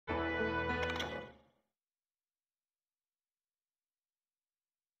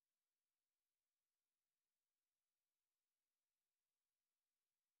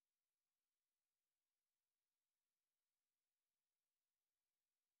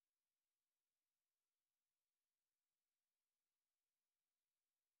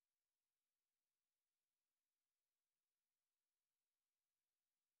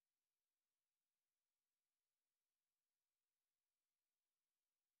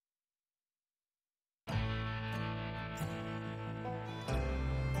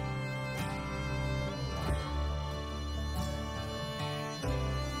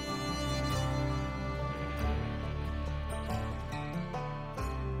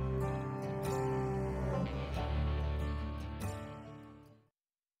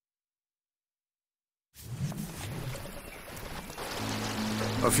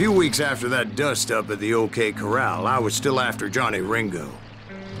A few weeks after that dust-up at the OK Corral, I was still after Johnny Ringo.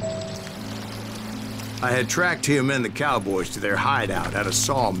 I had tracked him and the cowboys to their hideout at a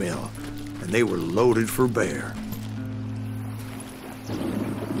sawmill, and they were loaded for bear.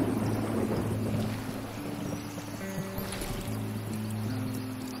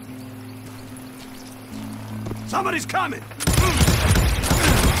 Somebody's coming!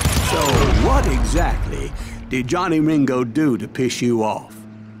 So, what exactly did Johnny Ringo do to piss you off?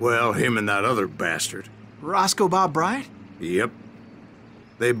 Well, him and that other bastard. Roscoe Bob Bryant? Yep.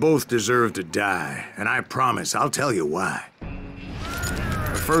 They both deserve to die, and I promise I'll tell you why.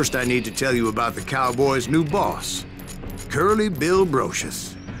 But first, I need to tell you about the Cowboys' new boss, Curly Bill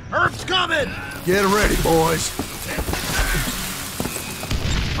Brocious. Herb's coming! Get ready, boys.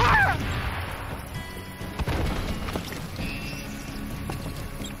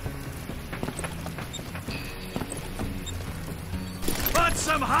 Put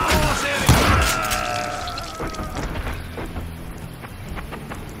some holes in it!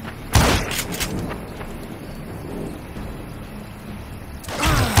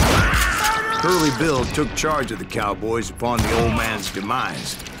 Curly Bill took charge of the Cowboys upon the old man's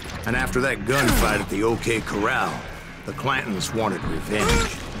demise, and after that gunfight at the OK Corral, the Clantons wanted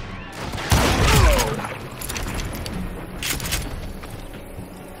revenge.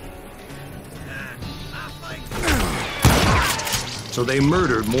 So they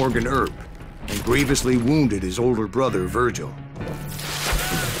murdered Morgan Earp and grievously wounded his older brother, Virgil.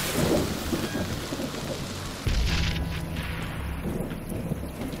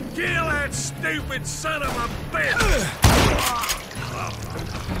 Kill that stupid son of a bitch!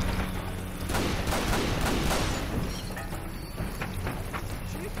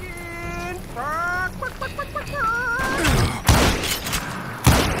 Chicken!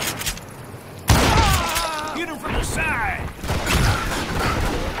 Get him from the side!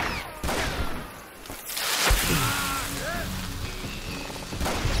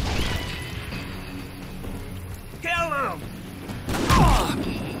 Kill him!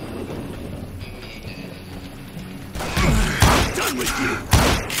 Done with you!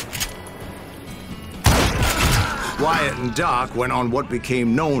 Wyatt and Doc went on what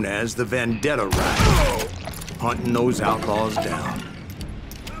became known as the Vendetta Ride, hunting those outlaws down.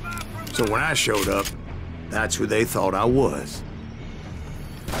 So when I showed up, that's who they thought I was.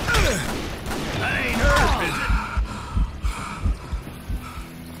 That ain't Herb, is it?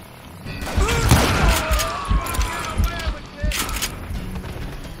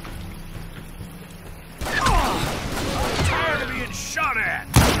 Tired of being shot at!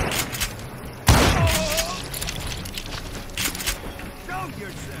 Show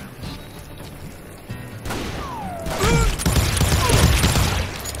yourself!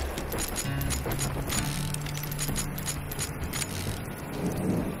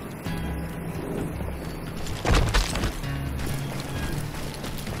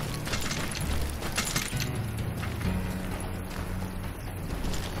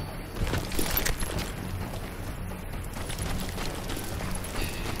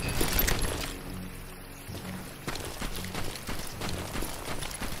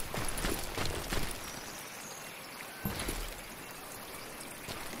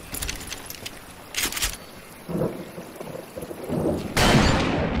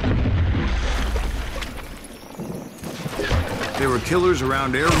 There were killers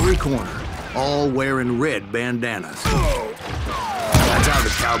around every corner, all wearing red bandanas. That's how the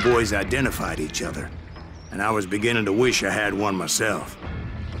Cowboys identified each other, and I was beginning to wish I had one myself.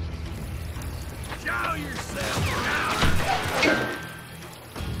 Show yourself now!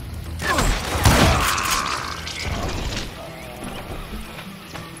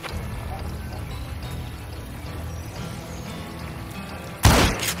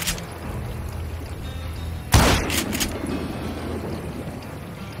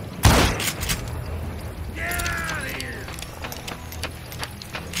 Get out of here!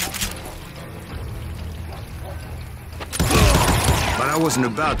 But I wasn't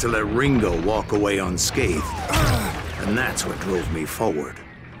about to let Ringo walk away unscathed, and that's what drove me forward.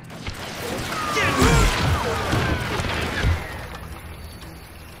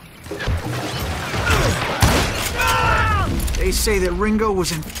 They say that Ringo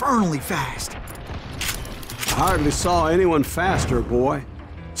was infernally fast. I hardly saw anyone faster, boy.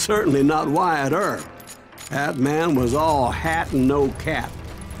 Certainly not Wyatt Earp. That man was all hat and no cap.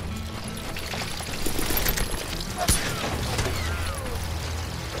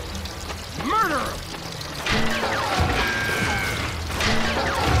 Murder him!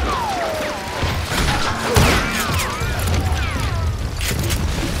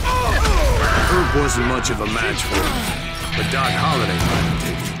 Earp wasn't much of a match for him, But Doc Holliday might have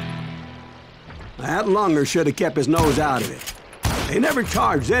taken it. That Lunger should have kept his nose out of it. They never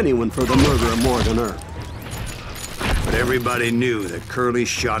charged anyone for the murder of Morgan Earp. But everybody knew that Curly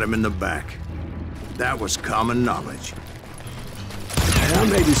shot him in the back. That was common knowledge. Yeah,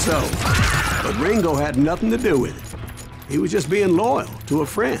 maybe so. But Ringo had nothing to do with it. He was just being loyal to a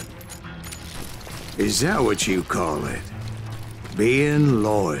friend. Is that what you call it? Being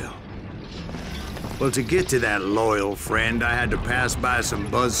loyal? Well, to get to that loyal friend, I had to pass by some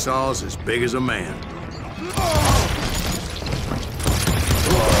buzzsaws as big as a man.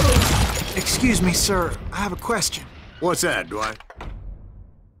 Excuse me, sir. I have a question. What's that, Dwight?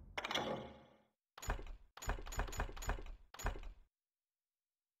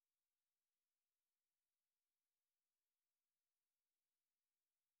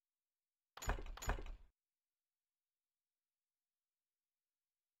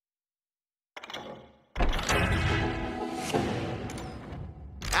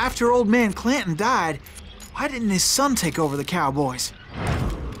 After old man Clanton died, why didn't his son take over the Cowboys?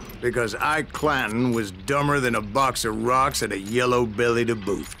 Because Ike Clanton was dumber than a box of rocks and a yellow belly to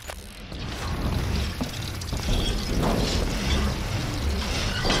boot.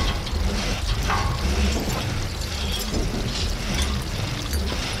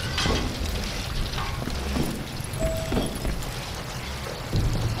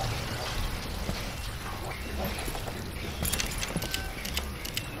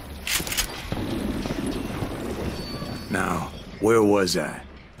 Now, where was I?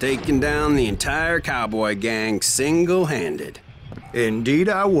 Taking down the entire cowboy gang single-handed. Indeed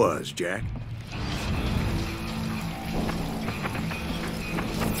I was, Jack.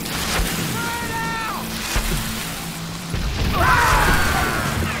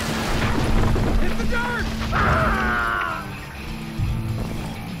 Hit the dirt!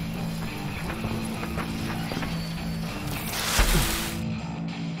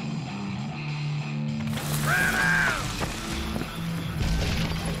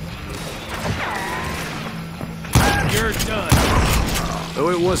 You're done. Though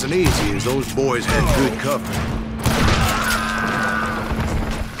it wasn't easy, as those boys had good cover.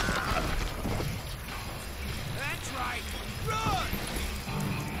 That's right. Run!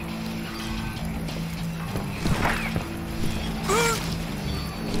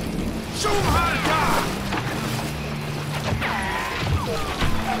 Show 'em how to die!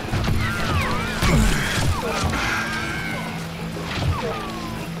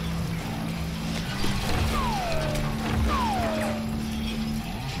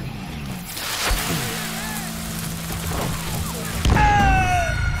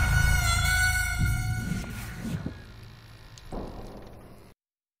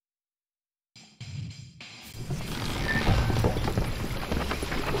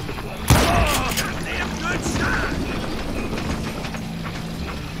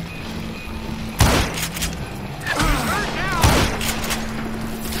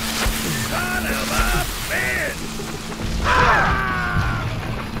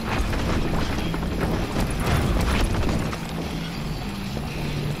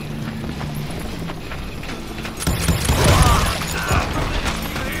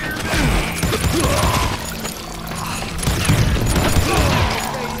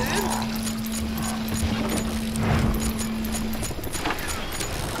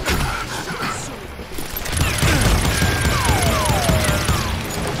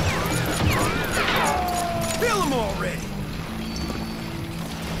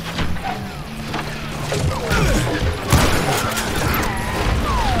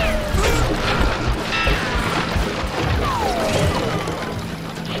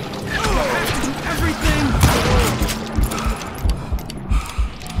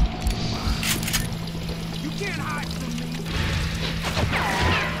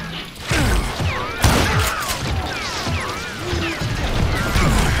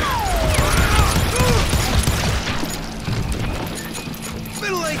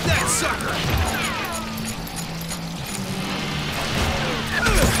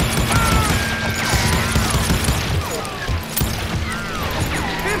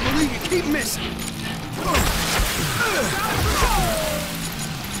 Keep missing.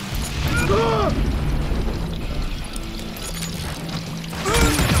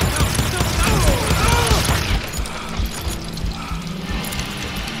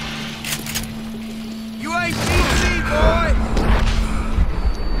 You ain't beating me, boy!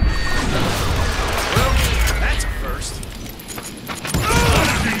 Well, that's a first.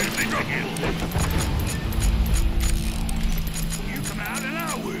 You come out and I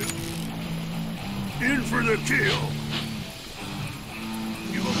will. In for the kill.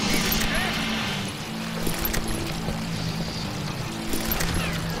 You gonna beat it, Jack?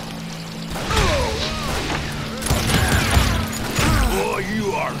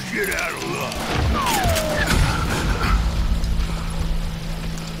 shit out of luck.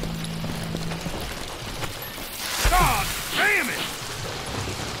 God damn it!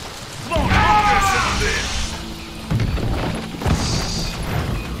 Come on, get some of this.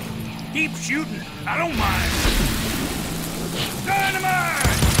 Keep shooting. I don't mind.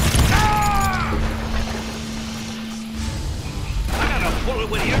 Dynamite! Ah! I got a bullet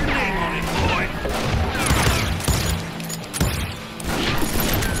with your name on it, boy.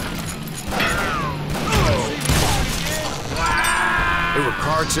 There were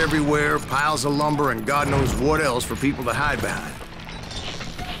carts everywhere, piles of lumber, and God knows what else for people to hide behind.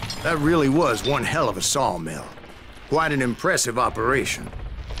 That really was one hell of a sawmill. Quite an impressive operation.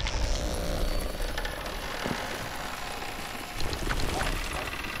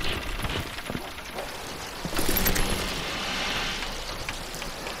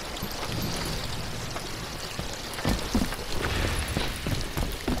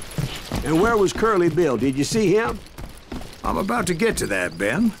 And where was Curly Bill? Did you see him? I'm about to get to that,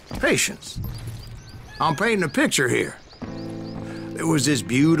 Ben. Patience. I'm painting a picture here. There was this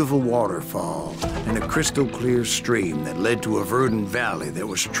beautiful waterfall and a crystal clear stream that led to a verdant valley that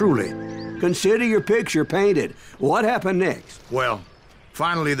was truly... Consider your picture painted. What happened next? Well,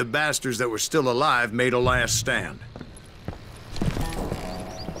 finally the bastards that were still alive made a last stand.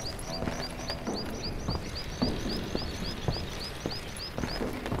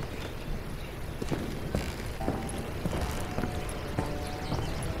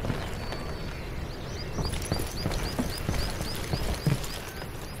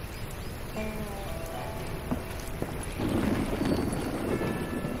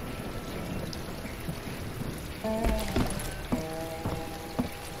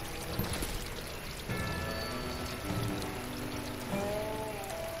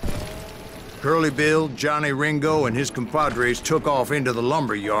 Curly Bill, Johnny Ringo, and his compadres took off into the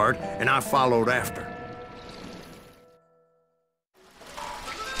lumber yard, and I followed after.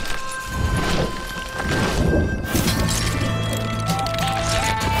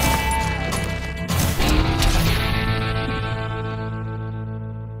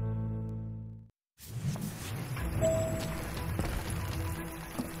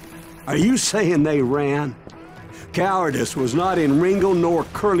 Are you saying they ran? Cowardice was not in Ringo nor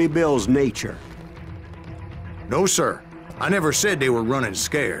Curly Bill's nature. No, sir. I never said they were running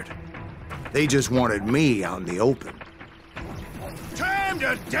scared. They just wanted me out in the open. Time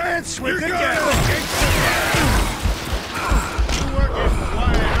to dance with the devil! You working for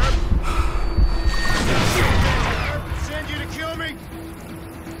Wyatt, Herb? Send you to kill me?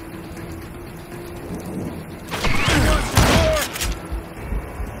 You want some more?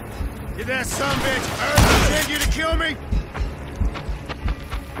 Did that sumbitch Herb send you to kill me?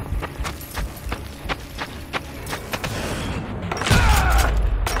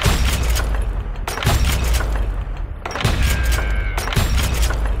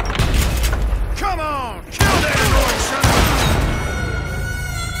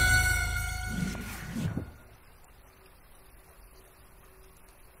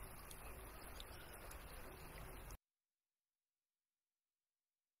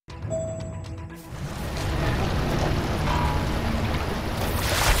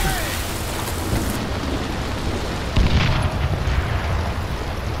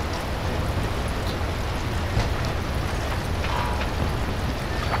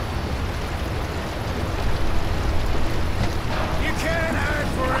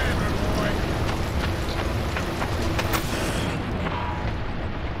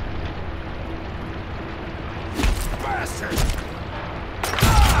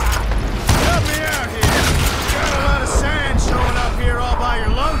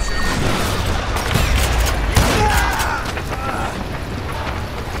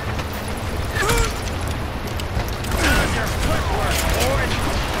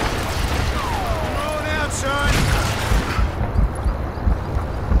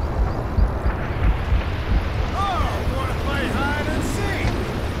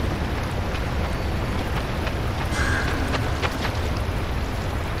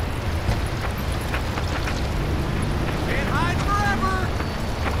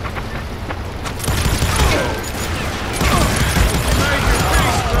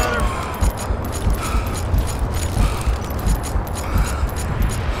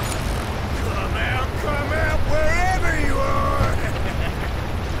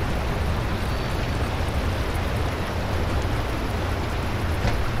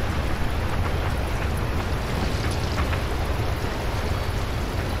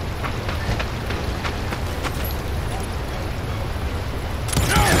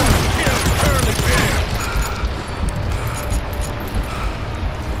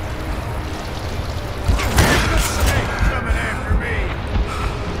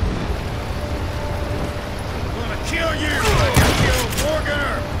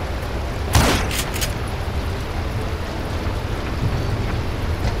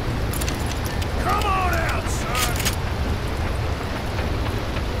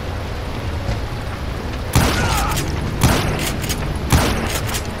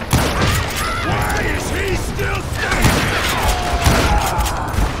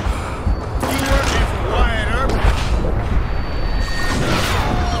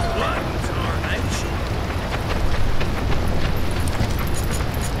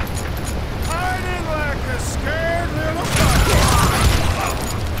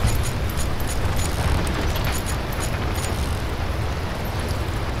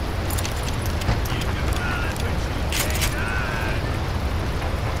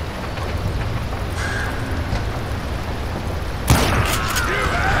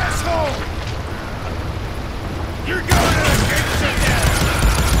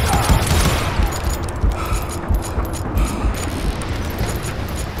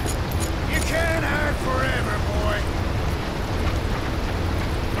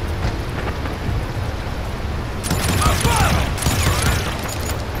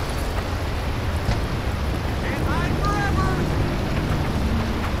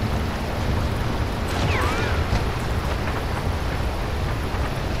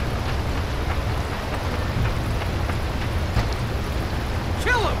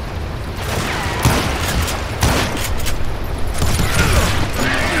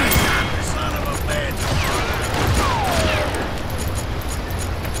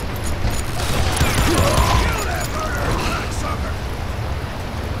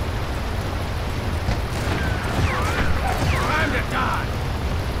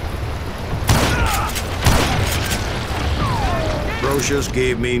 Aloysius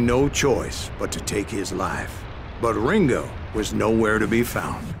gave me no choice but to take his life. But Ringo was nowhere to be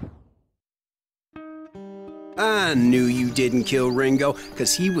found. I knew you didn't kill Ringo,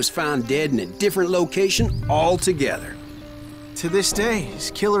 because he was found dead in a different location altogether. To this day,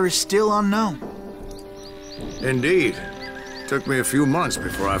 his killer is still unknown. Indeed. Took me a few months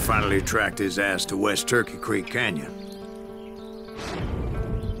before I finally tracked his ass to West Turkey Creek Canyon.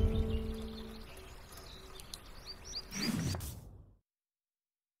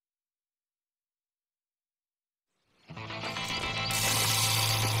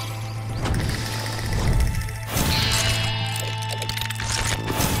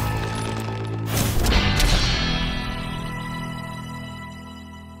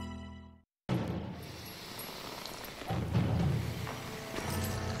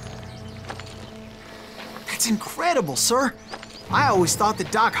 That's incredible, sir. I always thought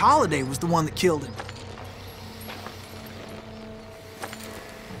that Doc Holliday was the one that killed him.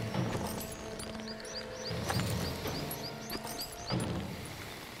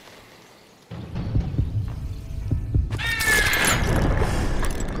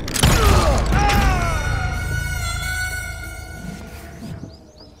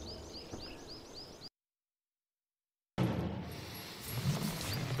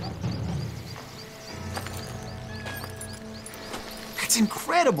 That's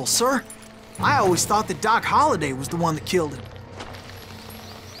incredible, sir. I always thought that Doc Holliday was the one that killed him.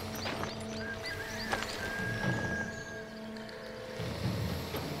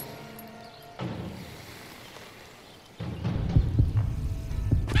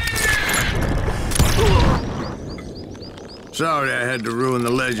 Sorry I had to ruin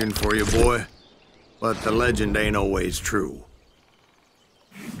the legend for you, boy. But the legend ain't always true.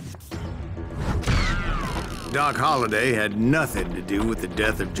 Doc Holliday had nothing to do with the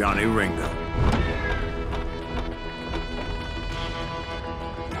death of Johnny Ringo.